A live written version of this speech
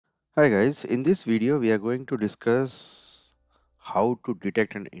Hi guys, in this video we are going to discuss how to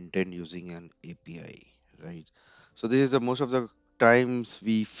detect an intent using an API, right? So this is the most of the times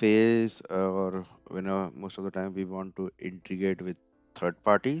we face or most of the time we want to integrate with third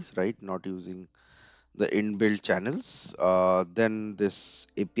parties, right? Not using the inbuilt channels. Then this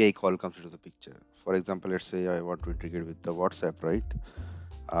API call comes into the picture. For example, let's say I want to integrate with the WhatsApp, right?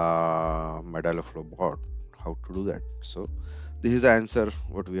 My Dialogflow bot. How to do that? So this is the answer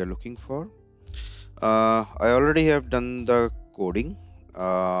what we are looking for. I already have done the coding,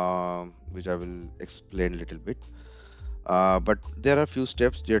 which I will explain a little bit. But there are a few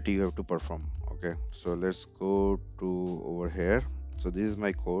steps that you have to perform. Okay, so let's go to over here. So this is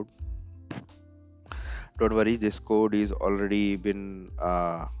my code. Don't worry, this code is already been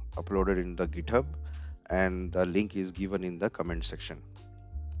uploaded in the GitHub, and the link is given in the comment section.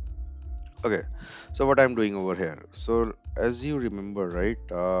 Okay, so what I'm doing over here. So as you remember, right,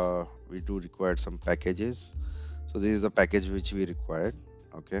 we do require some packages. So this is the package which we required.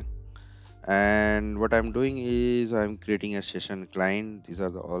 Okay, and what I'm doing is I'm creating a session client. These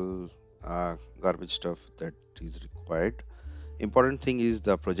are the all garbage stuff that is required. Important thing is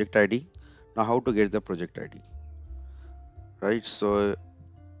the project ID. Now how to get the project ID, right? So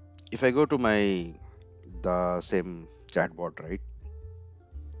if I go to my the same chatbot, right?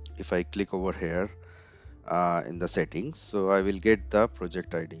 If I click over here in the settings, so I will get the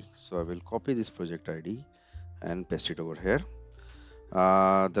project ID. So I will copy this project ID and paste it over here.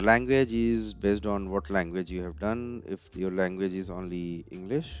 The language is based on what language you have done. If your language is only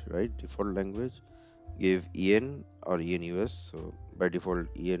English, right, default language, give EN or EN/US. So by default,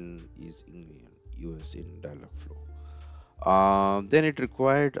 EN is in US in Dialogflow. Then it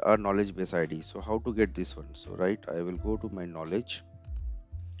required a knowledge base ID. So how to get this one? So right, I will go to my knowledge,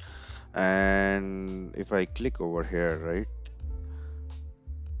 and if I click over here, right,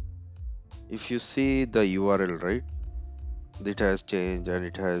 if you see the URL, right, it has changed and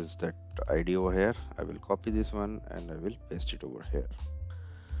it has that ID over here. I will copy this one and I will paste it over here.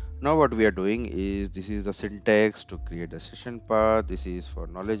 Now what we are doing is this is the syntax to create a session path. This is for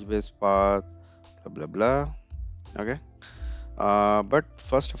knowledge base path, blah blah blah. Okay. But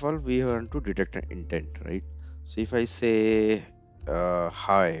first of all, we want to detect an intent, right? So if I say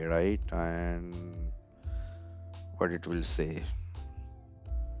hi, right, and what it will say,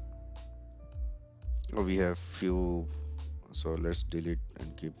 we have few, so let's delete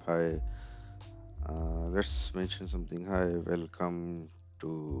and keep hi. Let's mention something. Hi, welcome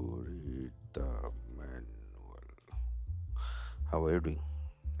to read the manual. How are you doing?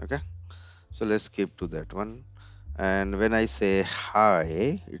 Okay, so let's skip to that one. And when I say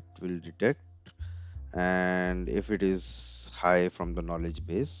hi, it will detect. And if it is hi from the knowledge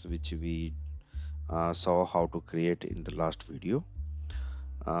base, which we saw how to create in the last video,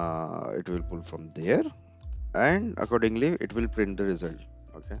 it will pull from there, and accordingly, it will print the result.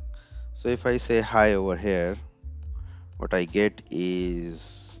 Okay, so if I say hi over here, what I get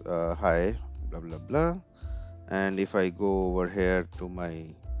is hi, blah blah blah. And if I go over here to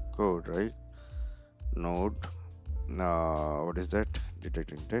my code, right, node, now what is that?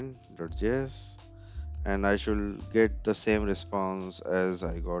 DetectIntent.js, and I should get the same response as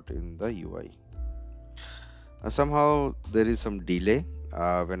I got in the UI. Somehow there is some delay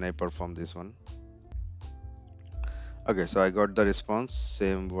when I perform this one. Okay, so I got the response,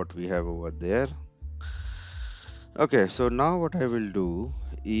 same what we have over there. Okay, so now what I will do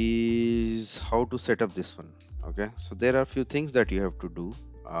is how to set up this one. Okay, so there are a few things that you have to do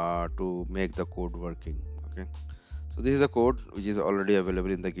to make the code working. Okay, so this is the code which is already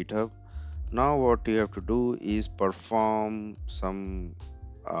available in the GitHub. Now what you have to do is perform some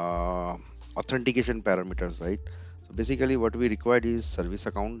uh, authentication parameters, right? So basically what we required is service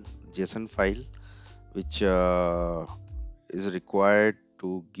account JSON file, which is required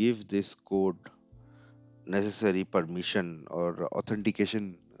to give this code necessary permission or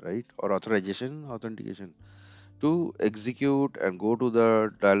authentication, right, or authentication to execute and go to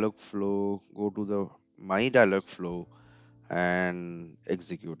the dialog flow, go to the my dialog flow and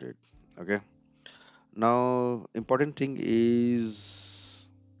execute it. Okay, now important thing is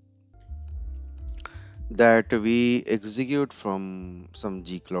that we execute from some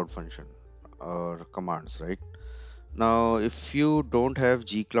gcloud function or commands, right? Now if you don't have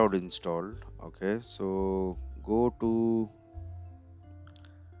gcloud installed, okay, so go to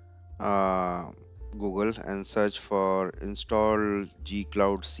uh, Google and search for install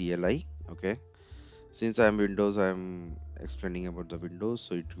gcloud CLI. Okay, since I'm Windows, I'm explaining about the Windows,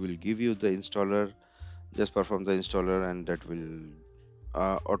 so it will give you the installer. Just perform the installer and that will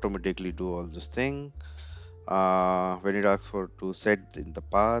automatically do all this thing. When it asks for to set in the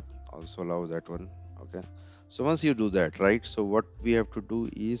path, also allow that one. Okay, so once you do that, right, so what we have to do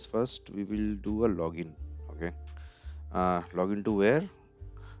is first we will do a login. Okay, login to where?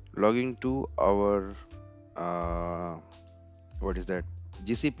 Login to our uh, what is that,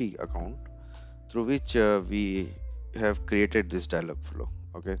 GCP account, through which we have created this dialog flow.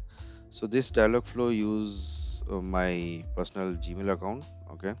 Okay, so this dialog flow use my personal Gmail account.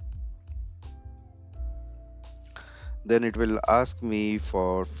 Okay, then it will ask me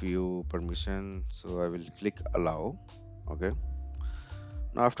for few permission, so I will click allow. Okay,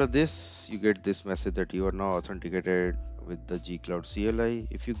 now after this you get this message that you are now authenticated with the gcloud CLI.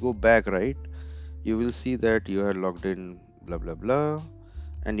 If you go back, right, you will see that you are logged in, blah blah blah,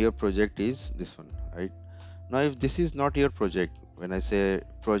 and your project is this one, right? Now if this is not your project, when I say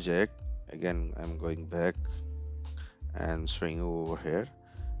project, again I'm going back and showing you over here.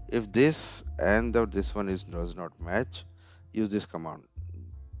 If this and this one is does not match, use this command,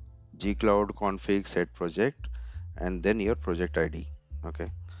 gcloud config set project, and then your project ID.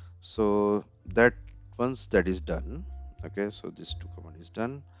 Okay, so that once that is done, okay, so this two command is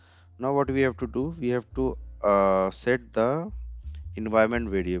done. Now what we have to do, we have to set the environment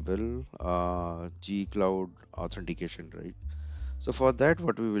variable gcloud authentication, right? So for that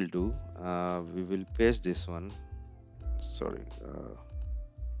what we will do, we will paste this one, sorry,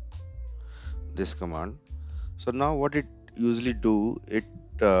 this command. So now what it usually do, it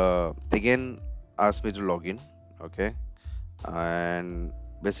again asks me to log in. Okay, and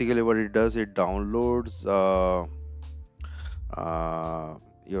basically what it does, it downloads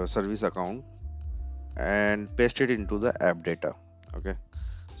your service account and paste it into the app data. Okay,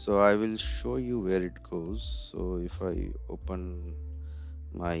 so I will show you where it goes. So if I open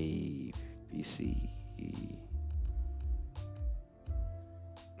my PC,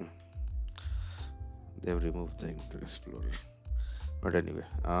 they've removed the Internet Explorer, but anyway,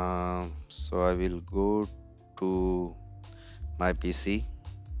 so I will go to my PC,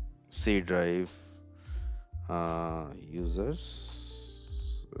 C drive,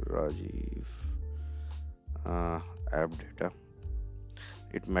 users, Rajiv, app data.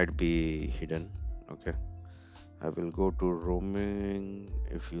 It might be hidden. Okay, I will go to roaming.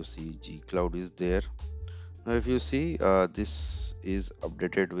 If you see, gcloud is there. Now if you see, this is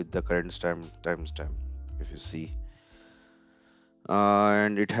updated with the current timestamp, if you see,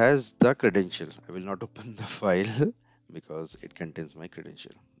 and it has the credential. I will not open the file because it contains my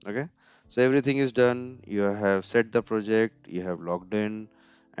credential. Okay, so everything is done. You have set the project, you have logged in,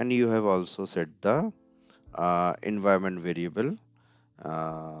 and you have also set the environment variable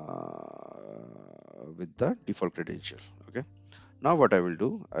with the default credential. Okay, now what I will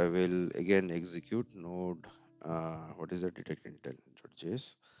do, I will again execute node, what is that,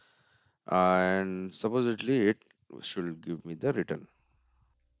 DetectIntent.js, and supposedly it should give me the return.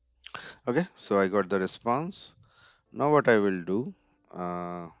 Okay, so I got the response. Now what I will do,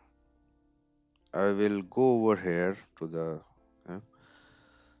 uh, I will go over here to the uh,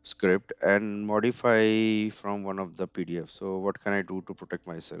 script and modify from one of the PDF. So what can I do to protect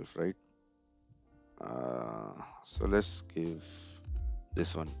myself, right? So let's give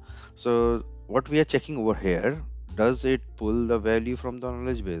this one. So what we are checking over here, does it pull the value from the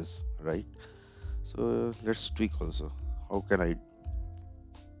knowledge base, right? So let's tweak also. How can I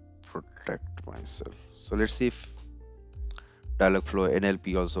protect myself? So let's see if Dialogflow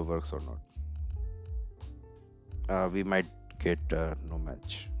NLP also works or not. We might get no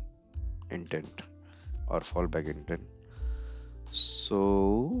match intent or fallback intent.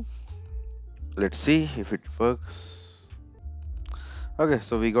 So let's see if it works. Okay,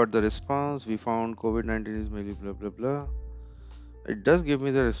 so we got the response. We found COVID-19 is maybe blah blah blah. It does give me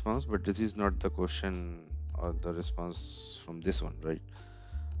the response, but this is not the question or the response from this one, right?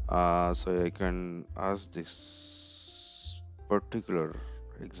 So I can ask this particular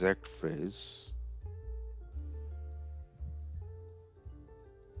exact phrase.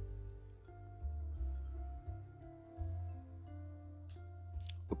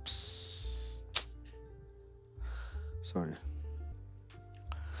 Oops. Sorry.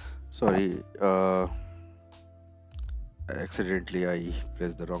 Sorry. Accidentally I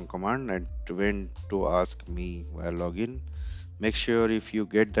pressed the wrong command and it went to ask me via login. Make sure if you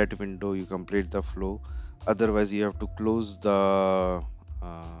get that window, you complete the flow. Otherwise, you have to close the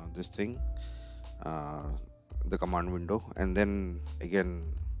this thing, uh, the command window, and then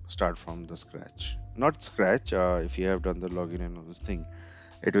again start from the scratch. Not scratch. If you have done the login and all this thing,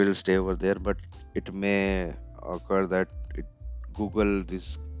 it will stay over there. But it may occur that Google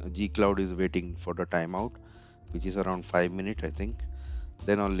this gcloud is waiting for the timeout, which is around 5 minutes, I think.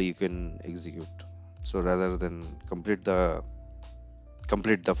 Then only you can execute. So rather than complete the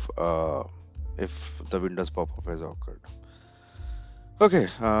if the Windows pop-up has occurred. Okay,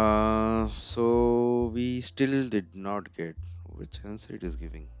 so we still did not get which answer it is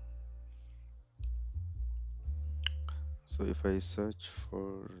giving. So if I search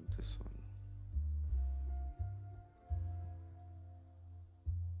for this one,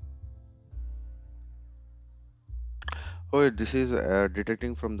 oh, this is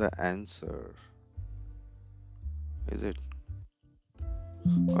detecting from the answer, is it?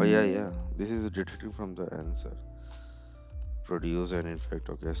 Oh yeah, yeah. This is detecting from the answer. Produce and infect.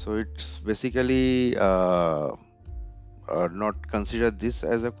 Okay, so it's basically not consider this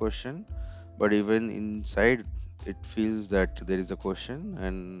as a question, but even inside it feels that there is a question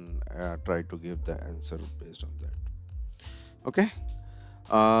and try to give the answer based on that. Okay.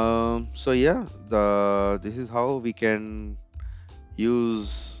 So yeah, the this is how we can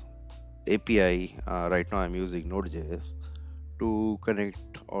use API. Right now I'm using Node.js to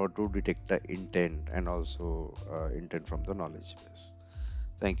connect or to detect the intent and also intent from the knowledge base.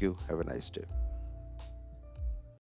 Thank you. Have a nice day.